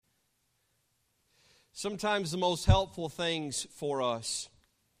Sometimes the most helpful things for us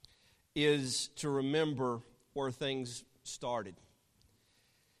is to remember where things started.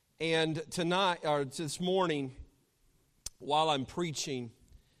 And tonight, or this morning, while I'm preaching,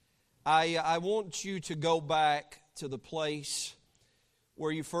 I want you to go back to the place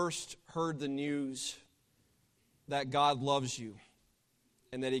where you first heard the news that God loves you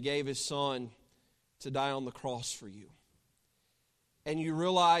and that He gave His Son to die on the cross for you. And you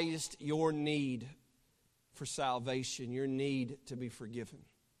realized your need for salvation, your need to be forgiven.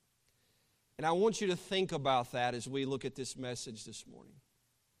 And I want you to think about that as we look at this message this morning.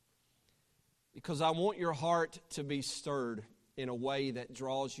 Because I want your heart to be stirred in a way that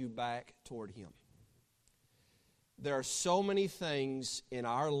draws you back toward Him. There are so many things in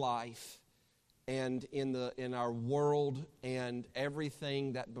our life and in our world and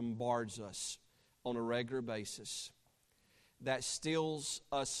everything that bombards us on a regular basis that steals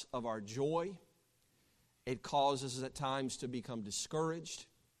us of our joy. It causes us at times to become discouraged.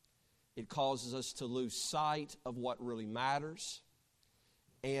 It causes us to lose sight of what really matters.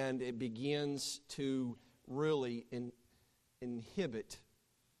 And it begins to really inhibit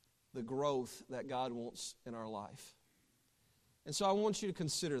the growth that God wants in our life. And so I want you to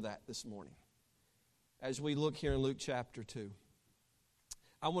consider that this morning as we look here in Luke chapter 2.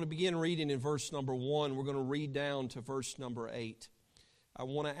 I want to begin reading in verse number 1. We're going to read down to verse number 8. I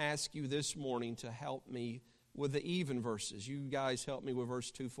want to ask you this morning to help me with the even verses. You guys help me with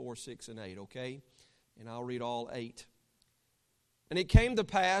verse 2, 4, 6, and 8, okay? And I'll read all 8. And it came to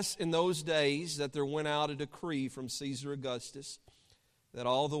pass in those days that there went out a decree from Caesar Augustus that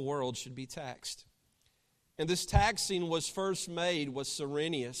all the world should be taxed. And this taxing was first made when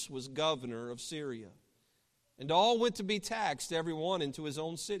Cyrenius was governor of Syria. And all went to be taxed, every one into his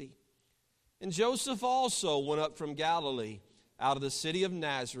own city. And Joseph also went up from Galilee, out of the city of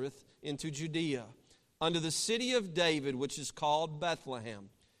Nazareth, into Judea, unto the city of David, which is called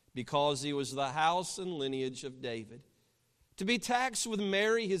Bethlehem, because he was the house and lineage of David, to be taxed with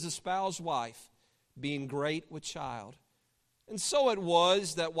Mary, his espoused wife, being great with child. And so it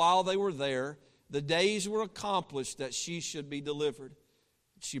was that while they were there, the days were accomplished that she should be delivered.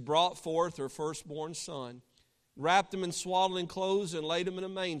 She brought forth her firstborn son, wrapped him in swaddling clothes, and laid him in a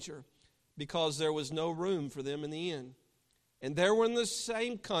manger, because there was no room for them in the inn. And there were in the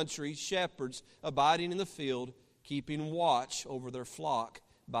same country shepherds abiding in the field, keeping watch over their flock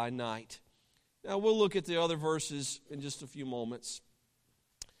by night. Now we'll look at the other verses in just a few moments.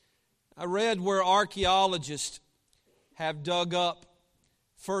 I read where archaeologists have dug up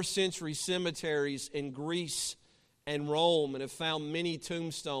first century cemeteries in Greece and Rome and have found many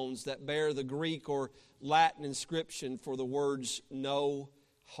tombstones that bear the Greek or Latin inscription for the words "no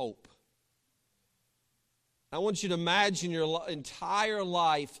hope." I want you to imagine your entire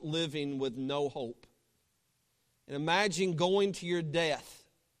life living with no hope. And imagine going to your death,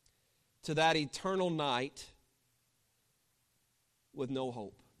 to that eternal night, with no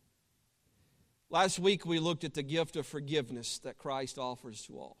hope. Last week we looked at the gift of forgiveness that Christ offers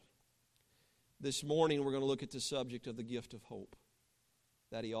to all. This morning we're going to look at the subject of the gift of hope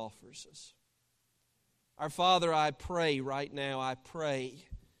that He offers us. Our Father, I pray right now, I pray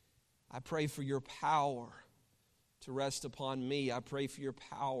for your power to rest upon me. I pray for your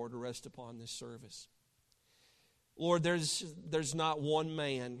power to rest upon this service. Lord, there's not one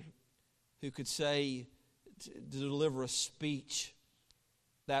man who could say, to deliver a speech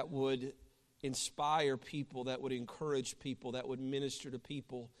that would inspire people, that would encourage people, that would minister to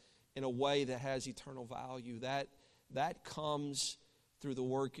people in a way that has eternal value. That comes through the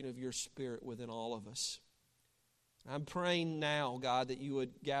working of your Spirit within all of us. I'm praying now, God, that you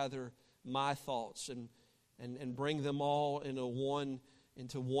would gather my thoughts and bring them all into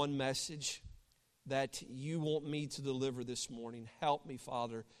one message that you want me to deliver this morning. Help me,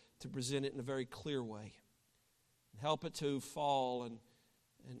 Father, to present it in a very clear way. Help it to fall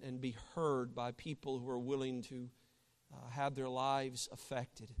and be heard by people who are willing to have their lives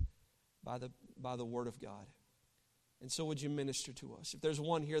affected by the Word of God. And so would you minister to us? If there's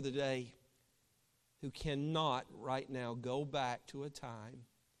one here today who cannot right now go back to a time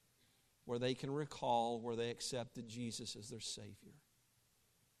where they can recall where they accepted Jesus as their Savior,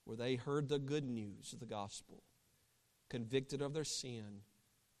 where they heard the good news of the gospel, convicted of their sin,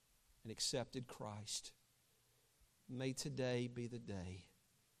 and accepted Christ, may today be the day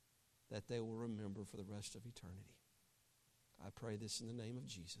that they will remember for the rest of eternity. I pray this in the name of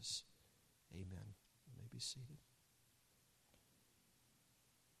Jesus. Amen. You may be seated.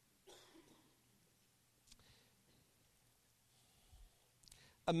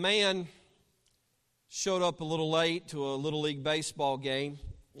 A man showed up a little late to a Little League baseball game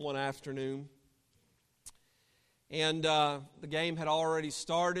one afternoon. And the game had already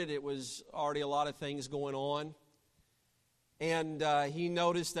started. It was already a lot of things going on. And he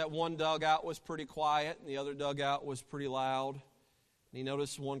noticed that one dugout was pretty quiet and the other dugout was pretty loud. And he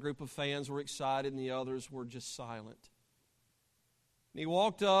noticed one group of fans were excited and the others were just silent. And he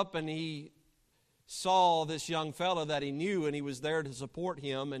walked up and he saw this young fella that he knew, and he was there to support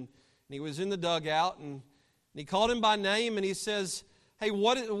him. And he was in the dugout, and he called him by name, and he says, "Hey,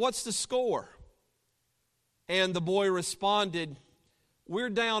 what's the score?" And the boy responded, "We're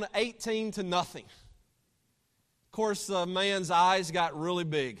down 18-0. Of course, the man's eyes got really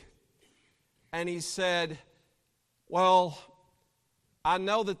big. And he said, "Well, I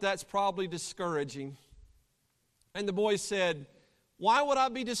know that that's probably discouraging." And the boy said, "Why would I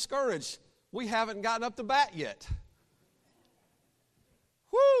be discouraged? We haven't gotten up to bat yet."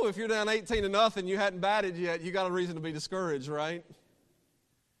 Whew, if you're down 18-0, you hadn't batted yet, you got a reason to be discouraged, right?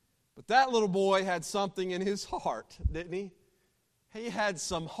 But that little boy had something in his heart, didn't he? He had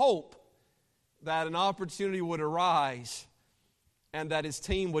some hope that an opportunity would arise and that his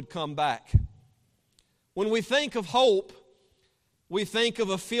team would come back. When we think of hope, we think of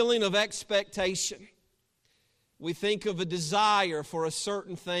a feeling of expectation. We think of a desire for a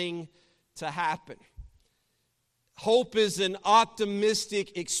certain thing to happen. Hope is an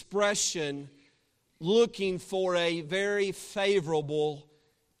optimistic expression looking for a very favorable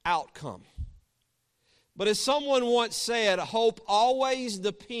outcome. But as someone once said, hope always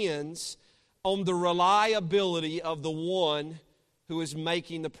depends on the reliability of the one who is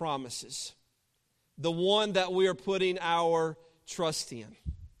making the promises, the one that we are putting our trust in.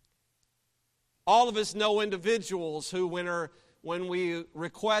 All of us know individuals who, when we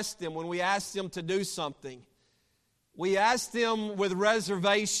request them, when we ask them to do something, we ask them with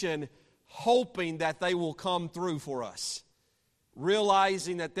reservation, hoping that they will come through for us,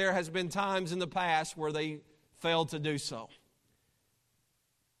 realizing that there has been times in the past where they failed to do so.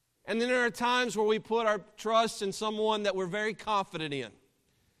 And then there are times where we put our trust in someone that we're very confident in,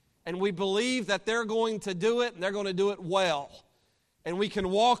 and we believe that they're going to do it, and they're going to do it well. And we can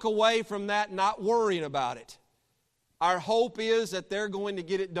walk away from that not worrying about it. Our hope is that they're going to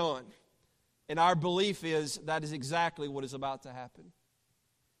get it done. And our belief is that is exactly what is about to happen.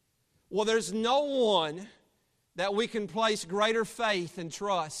 Well, there's no one that we can place greater faith and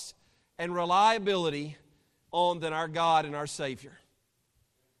trust and reliability on than our God and our Savior.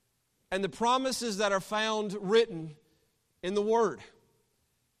 And the promises that are found written in the Word.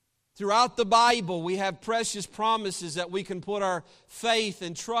 Throughout the Bible, we have precious promises that we can put our faith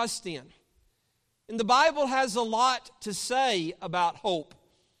and trust in. And the Bible has a lot to say about hope.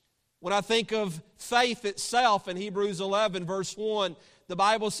 When I think of faith itself in Hebrews 11, verse 1, the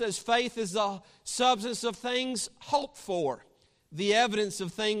Bible says faith is the substance of things hoped for, the evidence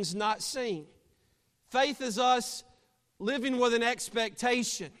of things not seen. Faith is us living with an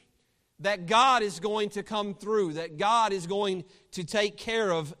expectation that God is going to come through, that God is going to take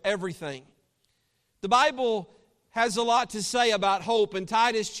care of everything. The Bible has a lot to say about hope. In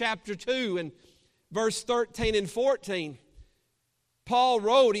Titus chapter 2 and verse 13 and 14, Paul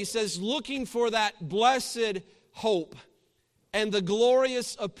wrote, he says, looking for that blessed hope and the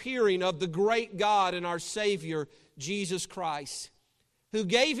glorious appearing of the great God and our Savior, Jesus Christ, who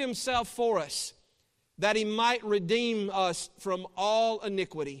gave Himself for us, that He might redeem us from all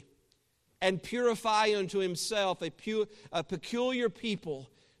iniquity and purify unto Himself a peculiar people,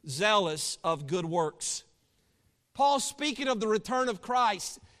 zealous of good works. Paul, speaking of the return of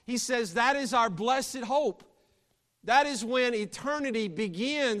Christ, he says that is our blessed hope. That is when eternity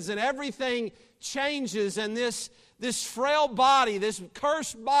begins and everything changes, and this frail body, this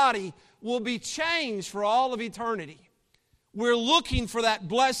cursed body, will be changed for all of eternity. We're looking for that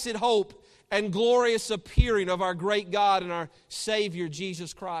blessed hope and glorious appearing of our great God and our Savior,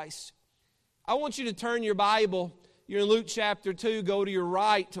 Jesus Christ. I want you to turn your Bible. You're in Luke chapter 2. Go to your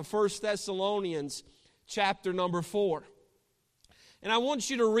right to 1 Thessalonians chapter number 4. And I want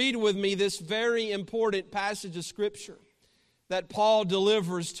you to read with me this very important passage of Scripture that Paul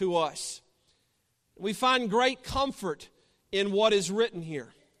delivers to us. We find great comfort in what is written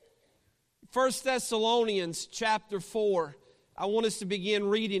here. 1 Thessalonians chapter 4. I want us to begin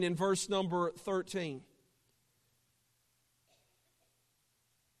reading in verse number 13.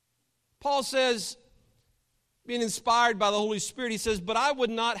 Paul says, being inspired by the Holy Spirit, he says, "But I would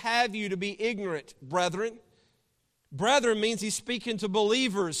not have you to be ignorant, brethren." Brethren means he's speaking to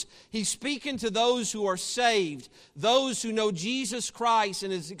believers. He's speaking to those who are saved, those who know Jesus Christ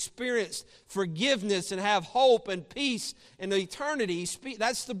and has experienced forgiveness and have hope and peace and eternity.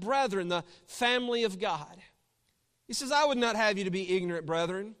 That's the brethren, the family of God. He says, "I would not have you to be ignorant,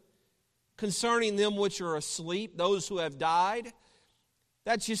 brethren, concerning them which are asleep, those who have died,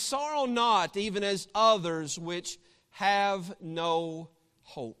 that ye sorrow not, even as others which have no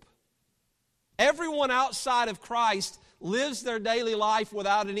hope. Everyone outside of Christ lives their daily life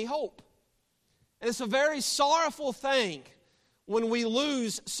without any hope. And it's a very sorrowful thing when we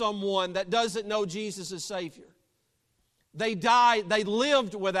lose someone that doesn't know Jesus as Savior. They died, they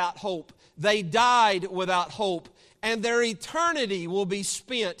lived without hope. They died without hope. And their eternity will be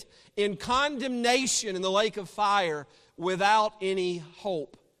spent in condemnation in the lake of fire without any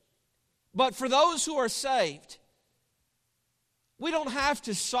hope. But for those who are saved, we don't have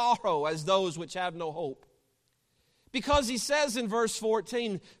to sorrow as those which have no hope. Because he says in verse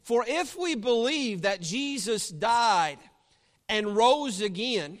 14, "For if we believe that Jesus died and rose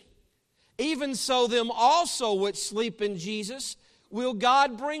again, even so them also which sleep in Jesus will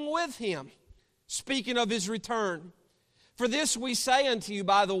God bring with him." Speaking of his return. "For this we say unto you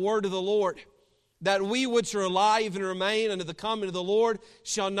by the word of the Lord, that we which are alive and remain unto the coming of the Lord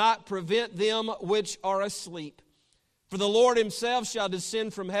shall not prevent them which are asleep. For the Lord himself shall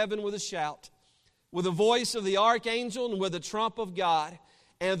descend from heaven with a shout, with the voice of the archangel, and with the trump of God,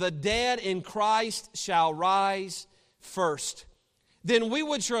 and the dead in Christ shall rise first. Then we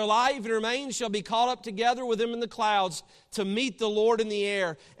which are alive and remain shall be caught up together with them in the clouds to meet the Lord in the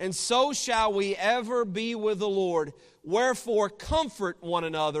air, and so shall we ever be with the Lord. Wherefore comfort one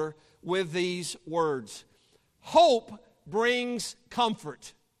another with these words." Hope brings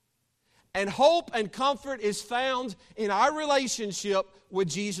comfort. And hope and comfort is found in our relationship with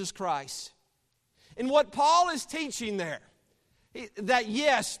Jesus Christ. And what Paul is teaching there, that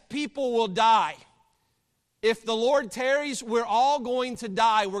yes, people will die. If the Lord tarries, we're all going to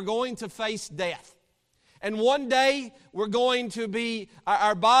die. We're going to face death. And one day,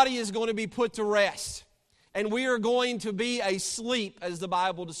 our body is going to be put to rest. And we are going to be asleep, as the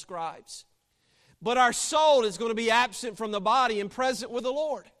Bible describes. But our soul is going to be absent from the body and present with the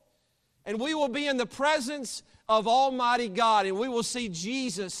Lord. And we will be in the presence of Almighty God, and we will see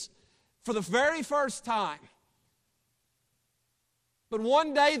Jesus for the very first time. But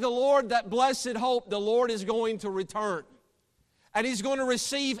one day the Lord, that blessed hope, the Lord is going to return. And He's going to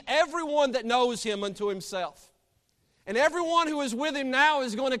receive everyone that knows Him unto Himself. And everyone who is with Him now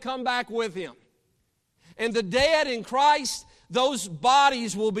is going to come back with Him. And the dead in Christ, those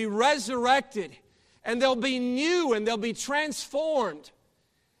bodies will be resurrected. And they'll be new and they'll be transformed.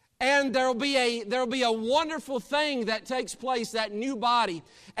 And there'll be a wonderful thing that takes place, that new body.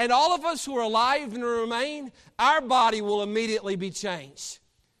 And all of us who are alive and remain, our body will immediately be changed.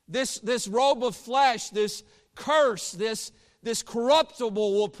 This robe of flesh, this curse, this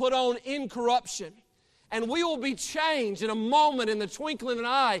corruptible will put on incorruption. And we will be changed in a moment, in the twinkling of an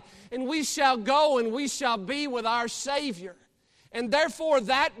eye. And we shall go and we shall be with our Savior. And therefore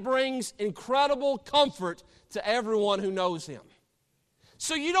that brings incredible comfort to everyone who knows Him.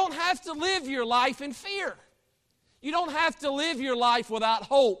 So you don't have to live your life in fear. You don't have to live your life without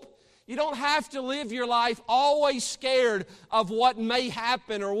hope. You don't have to live your life always scared of what may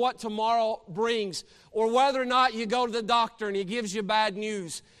happen or what tomorrow brings, or whether or not you go to the doctor and he gives you bad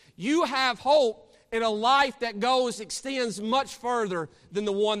news. You have hope in a life that extends much further than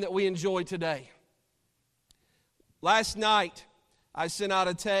the one that we enjoy today. Last night, I sent out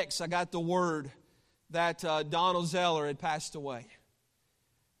a text. I got the word that Donald Zeller had passed away.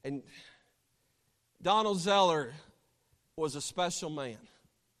 And Donald Zeller was a special man.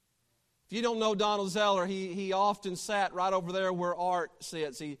 If you don't know Donald Zeller, he often sat right over there where Art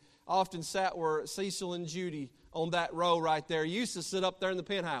sits. He often sat where Cecil and Judy on that row right there. He used to sit up there in the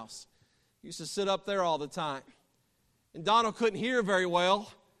penthouse. He used to sit up there all the time. And Donald couldn't hear very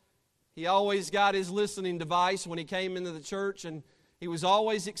well. He always got his listening device when he came into the church, and he was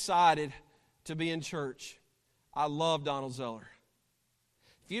always excited to be in church. I love Donald Zeller.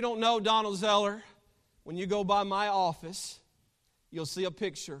 If you don't know Donald Zeller, when you go by my office, you'll see a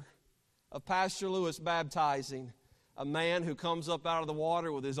picture of Pastor Lewis baptizing a man who comes up out of the water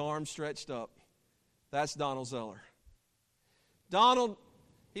with his arms stretched up. That's Donald Zeller. Donald,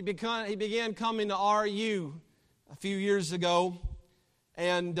 he began coming to RU a few years ago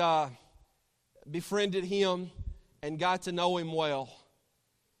and befriended him and got to know him well.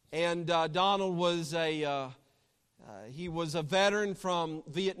 And Donald was he was a veteran from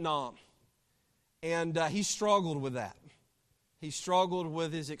Vietnam, and he struggled with that. He struggled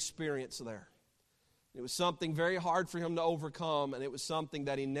with his experience there. It was something very hard for him to overcome, and it was something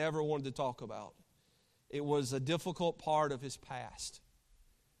that he never wanted to talk about. It was a difficult part of his past.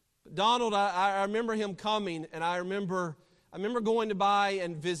 But Donald, I remember him coming, and I remember going by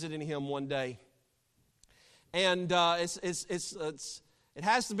and visiting him one day. And It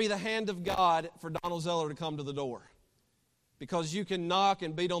has to be the hand of God for Donald Zeller to come to the door. Because you can knock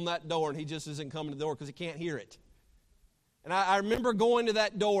and beat on that door and he just isn't coming to the door because he can't hear it. And I remember going to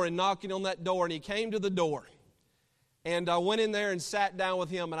that door and knocking on that door, and he came to the door. And I went in there and sat down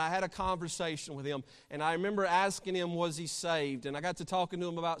with him, and I had a conversation with him. And I remember asking him, was he saved? And I got to talking to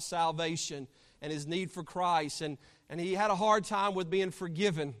him about salvation and his need for Christ. And he had a hard time with being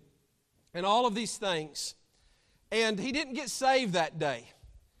forgiven and all of these things. And he didn't get saved that day.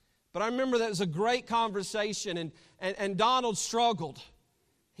 But I remember that was a great conversation, and Donald struggled.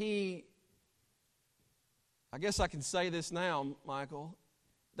 I guess I can say this now, Michael.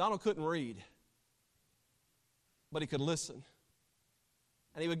 Donald couldn't read, but he could listen.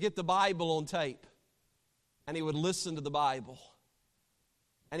 And he would get the Bible on tape, and he would listen to the Bible.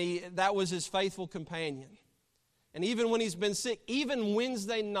 And that was his faithful companion. And even when he's been sick, even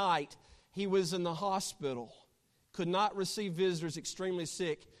Wednesday night, he was in the hospital, could not receive visitors, extremely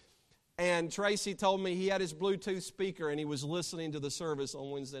sick. And Tracy told me he had his Bluetooth speaker and he was listening to the service on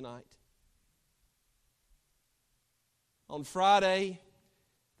Wednesday night. On Friday,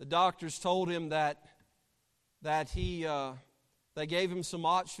 the doctors told him that they gave him some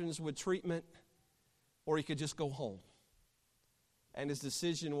options with treatment, or he could just go home. And his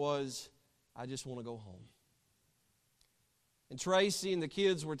decision was, I just want to go home. And Tracy and the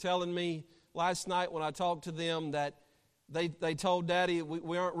kids were telling me last night when I talked to them that they told Daddy,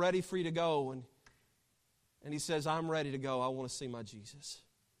 we aren't ready for you to go. And he says, I'm ready to go. I want to see my Jesus.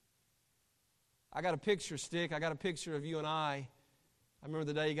 I got a picture, Stick. I got a picture of you and I. I remember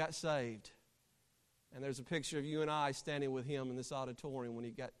the day he got saved. And there's a picture of you and I standing with him in this auditorium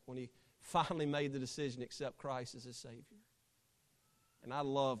when he finally made the decision to accept Christ as his Savior. And I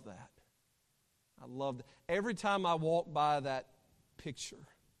love that. I love that. Every time I walk by that picture,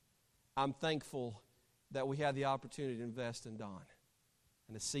 I'm thankful that we had the opportunity to invest in Don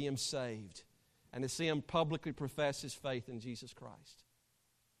and to see him saved and to see him publicly profess his faith in Jesus Christ.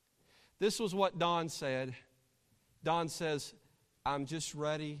 This was what Don said. Don says, I'm just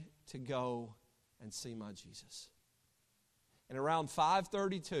ready to go and see my Jesus. And around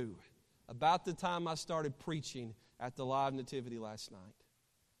 5:32, about the time I started preaching at the live nativity last night,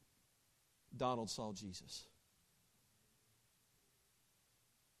 Donald saw Jesus.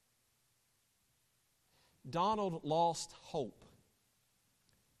 Donald lost hope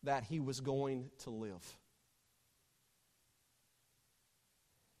that he was going to live.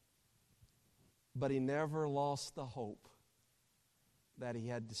 But he never lost the hope that he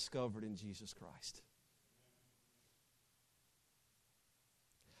had discovered in Jesus Christ.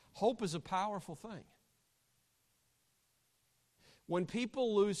 Hope is a powerful thing. When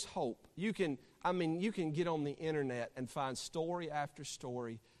people lose hope, you can get on the internet and find story after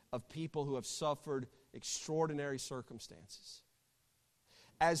story of people who have suffered extraordinary circumstances.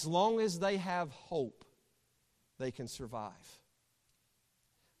 As long as they have hope, they can survive.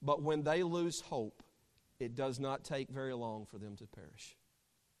 But when they lose hope, it does not take very long for them to perish.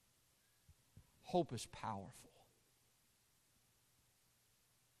 Hope is powerful.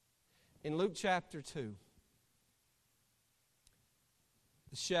 In Luke chapter 2,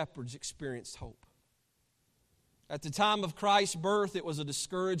 the shepherds experienced hope. At the time of Christ's birth, it was a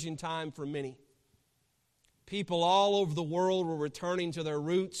discouraging time for many. People all over the world were returning to their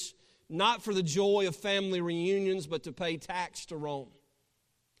roots, not for the joy of family reunions, but to pay tax to Rome.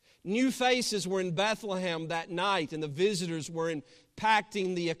 New faces were in Bethlehem that night, and the visitors were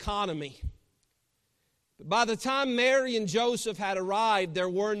impacting the economy. But by the time Mary and Joseph had arrived, there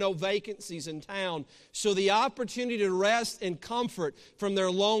were no vacancies in town, so the opportunity to rest and comfort from their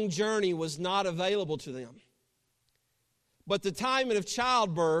long journey was not available to them. But the time of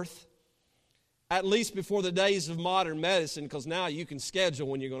childbirth, at least before the days of modern medicine, because now you can schedule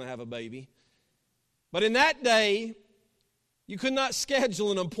when you're going to have a baby. But in that day, you could not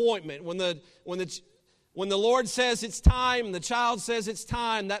schedule an appointment. When the Lord says it's time and the child says it's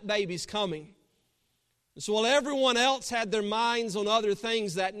time, that baby's coming. And so while everyone else had their minds on other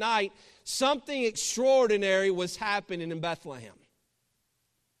things that night, something extraordinary was happening in Bethlehem.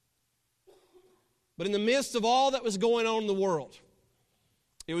 But in the midst of all that was going on in the world,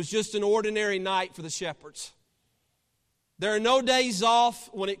 it was just an ordinary night for the shepherds. There are no days off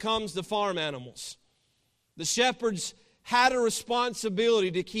when it comes to farm animals. The shepherds had a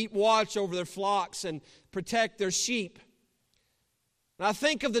responsibility to keep watch over their flocks and protect their sheep. And I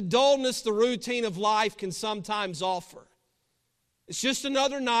think of the dullness the routine of life can sometimes offer. It's just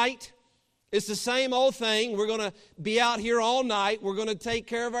another night. It's the same old thing. We're going to be out here all night. We're going to take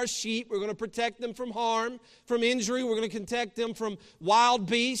care of our sheep. We're going to protect them from harm, from injury. We're going to protect them from wild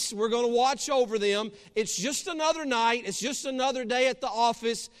beasts. We're going to watch over them. It's just another night. It's just another day at the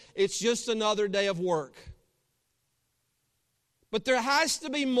office. It's just another day of work. But there has to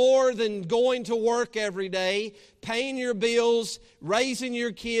be more than going to work every day, paying your bills, raising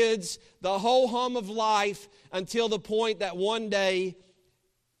your kids, the whole hum of life, until the point that one day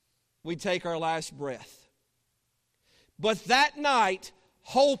we take our last breath. But that night,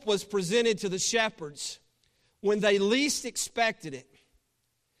 hope was presented to the shepherds when they least expected it.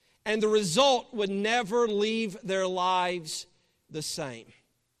 And the result would never leave their lives the same.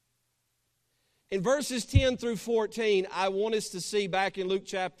 In verses 10 through 14, I want us to see back in Luke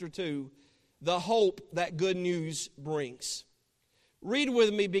chapter 2, the hope that good news brings. Read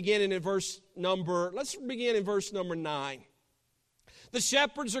with me beginning in let's begin in verse number 9. The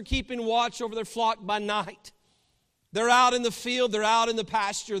shepherds are keeping watch over their flock by night. They're out in the field, they're out in the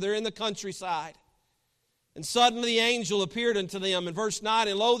pasture, they're in the countryside. And suddenly the angel appeared unto them. In verse 9,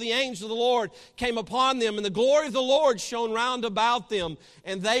 and lo, the angel of the Lord came upon them, and the glory of the Lord shone round about them,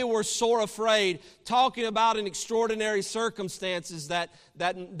 and they were sore afraid. Talking about in extraordinary circumstances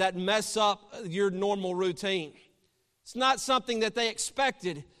that mess up your normal routine. It's not something that they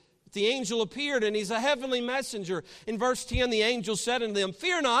expected. The angel appeared, and he's a heavenly messenger. In verse 10, the angel said unto them,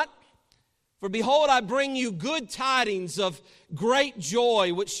 Fear not, for behold, I bring you good tidings of great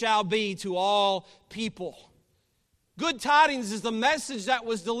joy, which shall be to all people. Good tidings is the message that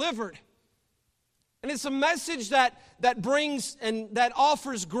was delivered. And it's a message that brings and that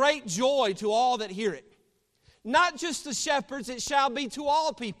offers great joy to all that hear it. Not just the shepherds, it shall be to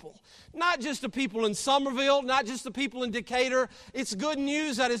all people. Not just the people in Somerville, not just the people in Decatur. It's good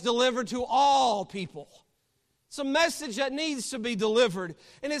news that is delivered to all people. It's a message that needs to be delivered.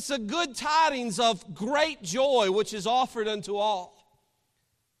 And it's a good tidings of great joy which is offered unto all.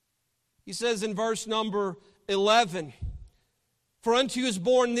 He says in verse number 11, For unto you is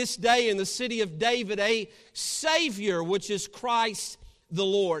born this day in the city of David a Savior, which is Christ the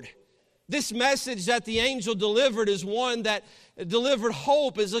Lord. This message that the angel delivered is one that delivered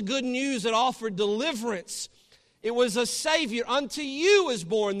hope, is a good news that offered deliverance. It was a Savior. Unto you is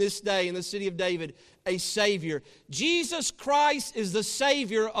born this day in the city of David a Savior. Jesus Christ is the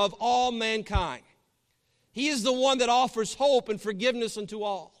Savior of all mankind. He is the one that offers hope and forgiveness unto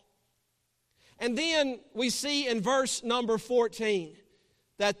all. And then we see in verse number 14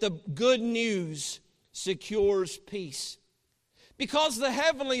 that the good news secures peace. Because the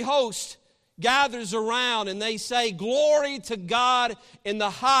heavenly host gathers around and they say, Glory to God in the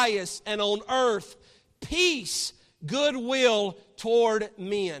highest, and on earth peace, goodwill toward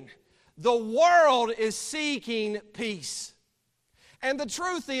men. The world is seeking peace. And the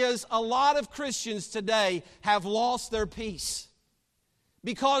truth is, a lot of Christians today have lost their peace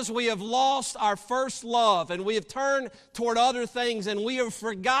because we have lost our first love and we have turned toward other things and we have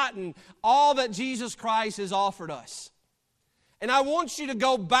forgotten all that Jesus Christ has offered us. And I want you to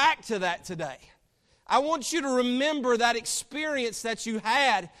go back to that today. I want you to remember that experience that you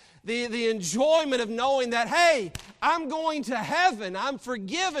had, the enjoyment of knowing that, hey, I'm going to heaven. I'm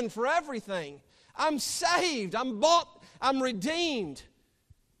forgiven for everything. I'm saved. I'm bought. I'm redeemed.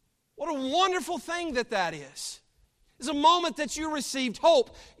 What a wonderful thing that is. It's a moment that you received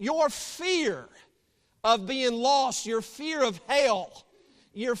hope. Your fear of being lost, your fear of hell,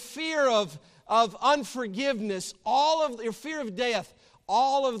 your fear of unforgiveness, all of your fear of death,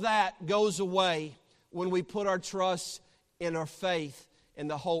 all of that goes away when we put our trust in our faith in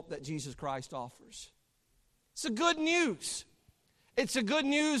the hope that Jesus Christ offers. It's a good news. It's a good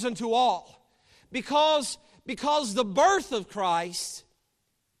news unto all. Because the birth of Christ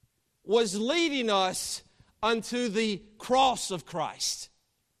was leading us unto the cross of Christ.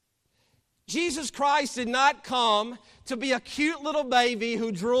 Jesus Christ did not come to be a cute little baby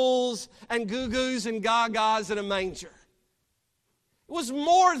who drools and goo-goos and gagas in a manger. It was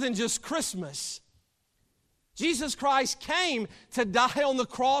more than just Christmas. Jesus Christ came to die on the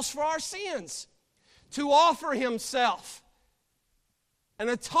cross for our sins, to offer Himself an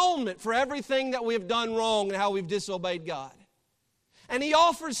atonement for everything that we have done wrong and how we've disobeyed God. And He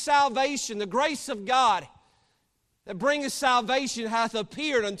offers salvation. The grace of God that bringeth salvation hath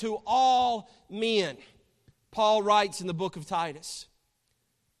appeared unto all men. Paul writes in the book of Titus,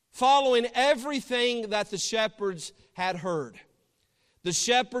 following everything that the shepherds had heard. The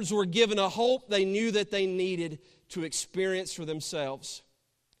shepherds were given a hope they knew that they needed to experience for themselves.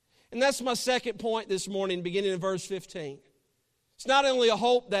 And that's my second point this morning, beginning in verse 15. It's not only a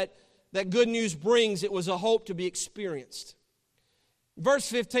hope that good news brings, it was a hope to be experienced. Verse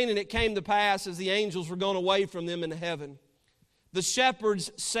 15, and it came to pass as the angels were gone away from them into heaven, the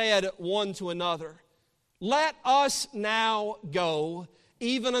shepherds said one to another, Let us now go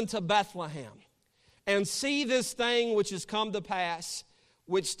even unto Bethlehem, and see this thing which is come to pass,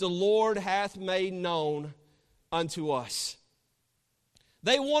 which the Lord hath made known unto us.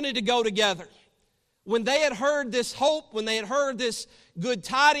 They wanted to go together. When they had heard this hope, when they had heard this good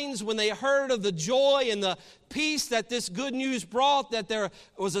tidings, when they heard of the joy and the peace that this good news brought, that there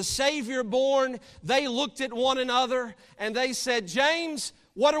was a Savior born, they looked at one another and they said, James,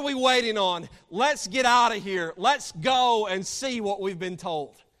 what are we waiting on? Let's get out of here. Let's go and see what we've been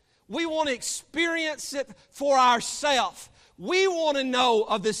told. We want to experience it for ourselves. We want to know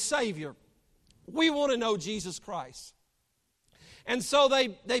of this Savior. We want to know Jesus Christ. And so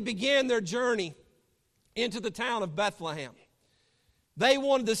they began their journey into the town of Bethlehem. They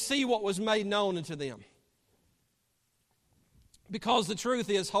wanted to see what was made known unto them. Because the truth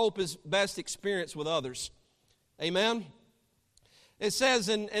is, hope is best experienced with others. Amen? It says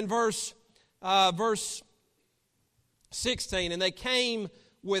in verse 16, and they came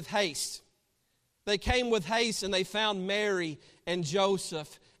with haste. They came with haste and they found Mary and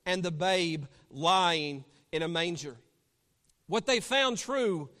Joseph and the babe lying in a manger. What they found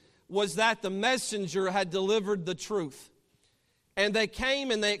true was that the messenger had delivered the truth. And they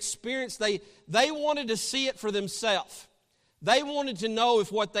came and they experienced, they wanted to see it for themselves. They wanted to know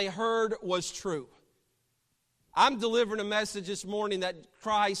if what they heard was true. I'm delivering a message this morning that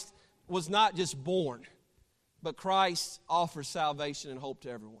Christ was not just born, but Christ offers salvation and hope to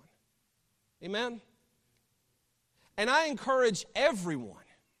everyone. Amen? And I encourage everyone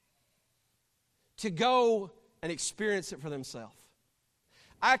to go and experience it for themselves.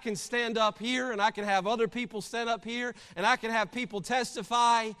 I can stand up here and I can have other people stand up here and I can have people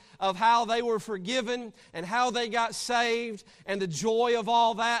testify of how they were forgiven and how they got saved and the joy of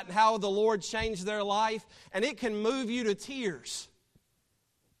all that and how the Lord changed their life. And it can move you to tears.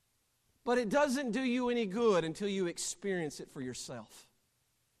 But it doesn't do you any good until you experience it for yourself.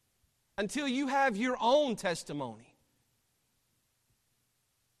 Until you have your own testimony.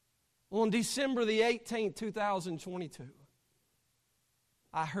 On December the 18th, 2022,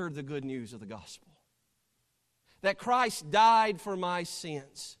 I heard the good news of the gospel. That Christ died for my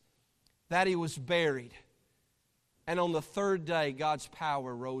sins. That He was buried. And on the third day, God's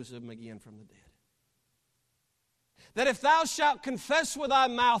power rose Him again from the dead. That if thou shalt confess with thy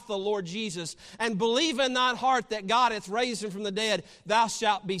mouth the Lord Jesus, and believe in thine heart that God hath raised Him from the dead, thou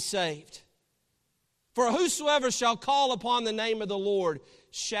shalt be saved. For whosoever shall call upon the name of the Lord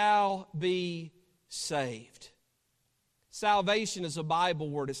shall be saved. Salvation is a Bible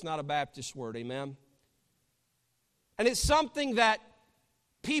word. It's not a Baptist word. Amen? And it's something that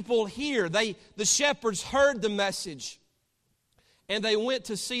people hear. The shepherds heard the message. And they went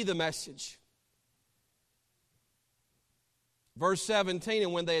to see the message. Verse 17,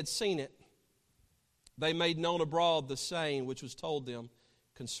 and when they had seen it, they made known abroad the saying which was told them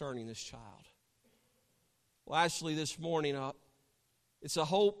concerning this child. Well, actually, this morning, it's a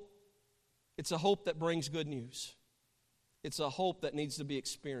hope that brings good news. It's a hope that needs to be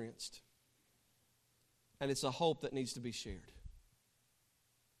experienced. And it's a hope that needs to be shared.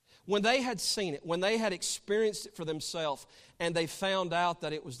 When they had seen it, when they had experienced it for themselves, and they found out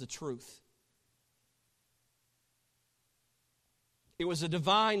that it was the truth, it was a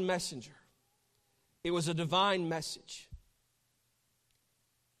divine messenger. It was a divine message.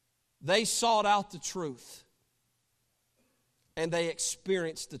 They sought out the truth, and they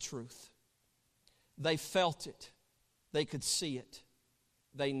experienced the truth. They felt it. They could see it.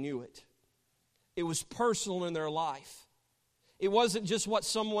 They knew it. It was personal in their life. It wasn't just what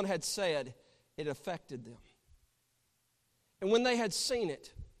someone had said. It affected them. And when they had seen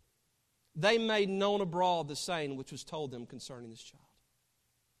it, they made known abroad the saying which was told them concerning this child.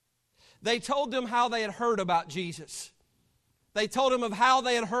 They told them how they had heard about Jesus. They told them of how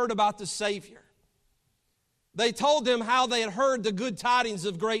they had heard about the Savior. They told them how they had heard the good tidings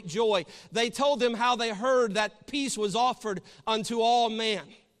of great joy. They told them how they heard that peace was offered unto all men.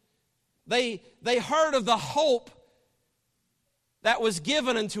 They heard of the hope that was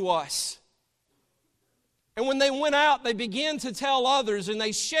given unto us. And when they went out, they began to tell others, and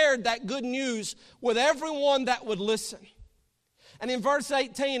they shared that good news with everyone that would listen. And in verse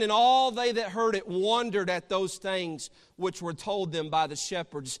 18, and all they that heard it wondered at those things which were told them by the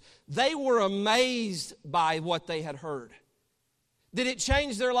shepherds. They were amazed by what they had heard. Did it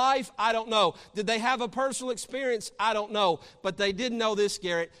change their life? I don't know. Did they have a personal experience? I don't know. But they did know this,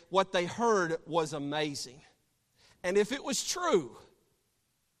 Garrett. What they heard was amazing. And if it was true,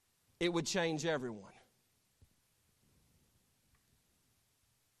 it would change everyone.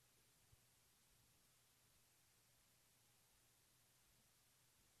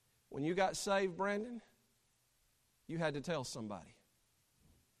 When you got saved, Brandon, you had to tell somebody.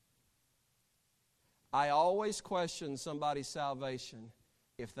 I always question somebody's salvation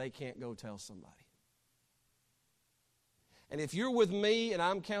if they can't go tell somebody. And if you're with me and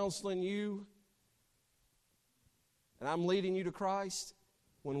I'm counseling you and I'm leading you to Christ,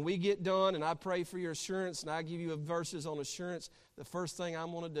 when we get done and I pray for your assurance and I give you verses on assurance, the first thing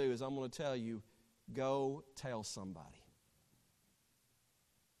I'm going to do is I'm going to tell you, go tell somebody.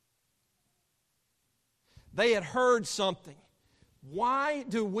 They had heard something. Why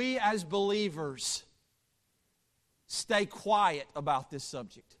do we as believers stay quiet about this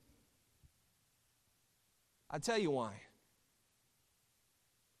subject? I tell you why.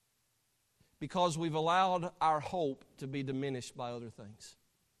 Because we've allowed our hope to be diminished by other things.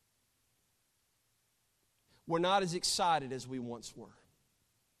 We're not as excited as we once were.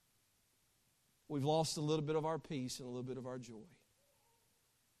 We've lost a little bit of our peace and a little bit of our joy.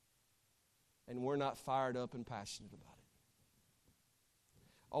 And we're not fired up and passionate about it.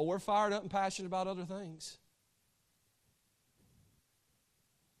 Oh, we're fired up and passionate about other things.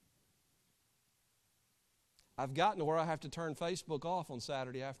 I've gotten to where I have to turn Facebook off on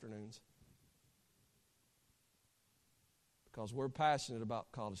Saturday afternoons. Because we're passionate about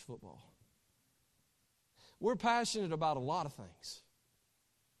college football. We're passionate about a lot of things.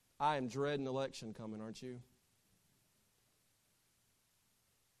 I am dreading election coming, aren't you?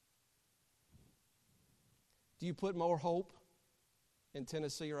 Do you put more hope in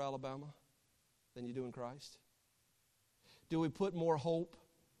Tennessee or Alabama than you do in Christ? Do we put more hope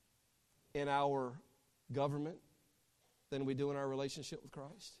in our government than we do in our relationship with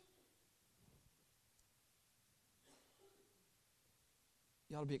Christ?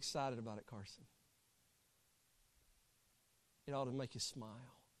 You ought to be excited about it, Carson. It ought to make you smile.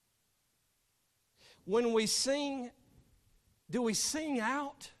 When we sing, do we sing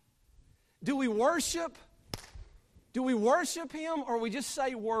out? Do we worship? Do we worship Him, or we just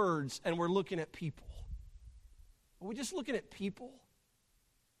say words and we're looking at people? Are we just looking at people?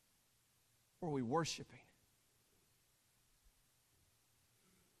 Or are we worshiping?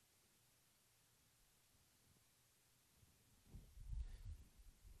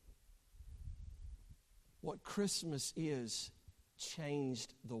 What Christmas is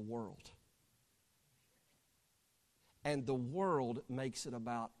changed the world. And the world makes it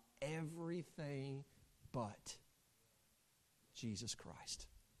about everything but Jesus Christ.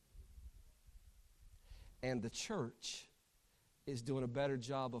 And the church is doing a better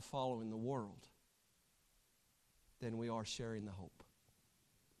job of following the world than we are sharing the hope.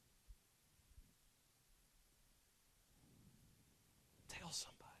 Tell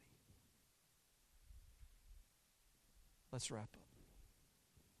somebody. Let's wrap up.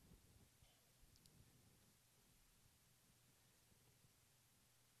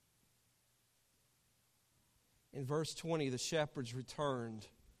 In verse 20, the shepherds returned,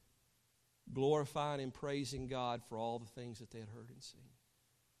 glorifying and praising God for all the things that they had heard and seen,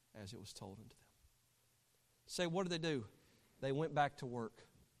 as it was told unto them. Say, what did they do? They went back to work.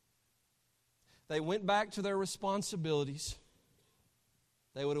 They went back to their responsibilities.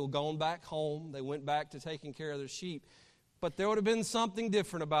 They would have gone back home. They went back to taking care of their sheep. But there would have been something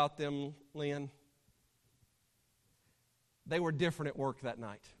different about them, Lynn. They were different at work that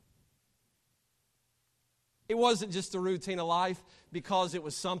night. It wasn't just a routine of life because it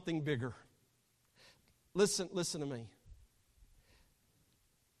was something bigger. Listen to me.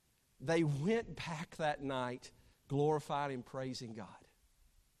 They went back that night glorifying and praising God.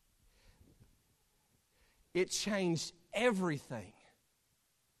 It changed everything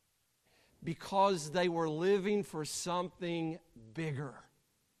because they were living for something bigger.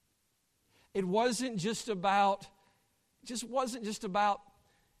 It wasn't just about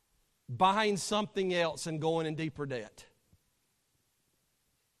buying something else and going in deeper debt.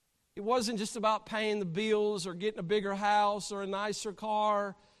 It wasn't just about paying the bills or getting a bigger house or a nicer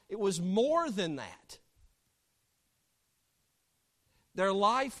car. It was more than that. Their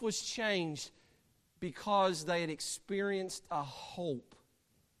life was changed because they had experienced a hope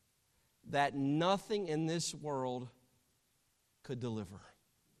that nothing in this world could deliver.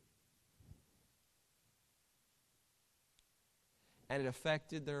 And it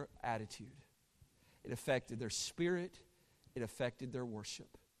affected their attitude. It affected their spirit. It affected their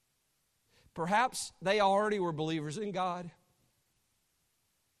worship. Perhaps they already were believers in God.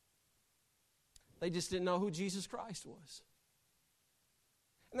 They just didn't know who Jesus Christ was.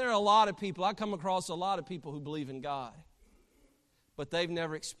 And there are a lot of people, I come across a lot of people who believe in God, but they've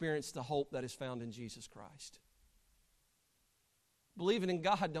never experienced the hope that is found in Jesus Christ. Believing in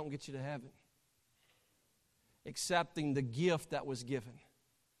God don't get you to heaven. Accepting the gift that was given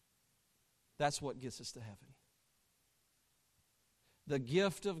That's what gets us to heaven. The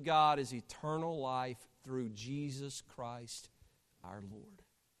gift of God is eternal life through Jesus Christ our Lord.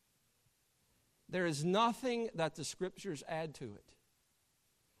 There is nothing that the Scriptures add to it.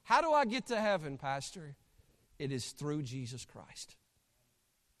 How do I get to heaven, Pastor? It is through Jesus Christ.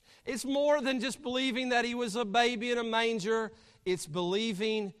 It's more than just believing that He was a baby in a manger. It's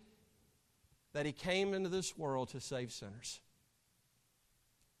believing that He came into this world to save sinners.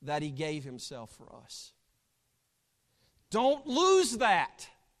 That He gave Himself for us. Don't lose that.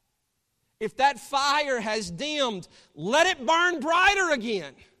 If that fire has dimmed, let it burn brighter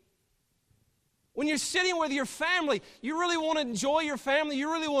again. When you're sitting with your family, you really want to enjoy your family,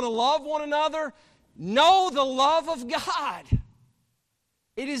 you really want to love one another, know the love of God.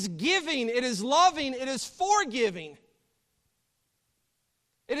 It is giving, it is loving, it is forgiving.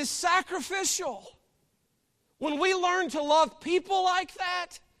 It is sacrificial. When we learn to love people like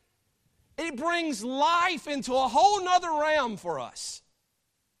that, it brings life into a whole nother realm for us.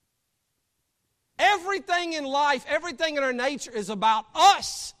 Everything in life, everything in our nature is about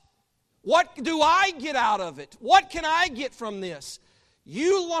us. What do I get out of it? What can I get from this?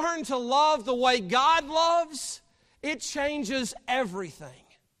 You learn to love the way God loves, it changes everything.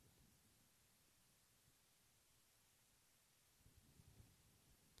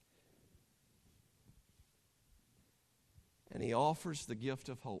 And He offers the gift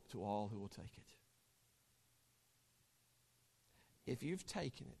of hope to all who will take it. If you've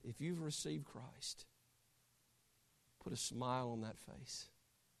taken it, if you've received Christ, put a smile on that face.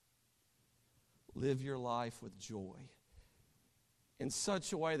 Live your life with joy in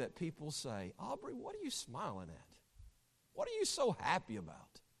such a way that people say, Aubrey, what are you smiling at? What are you so happy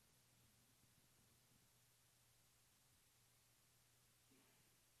about?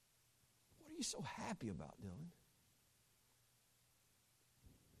 What are you so happy about, Dylan?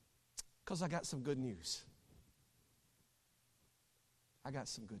 Because I got some good news. I got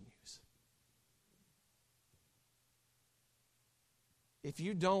some good news. If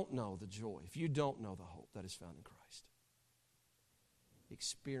you don't know the joy, if you don't know the hope that is found in Christ,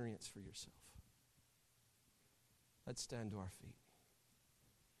 experience for yourself. Let's stand to our feet.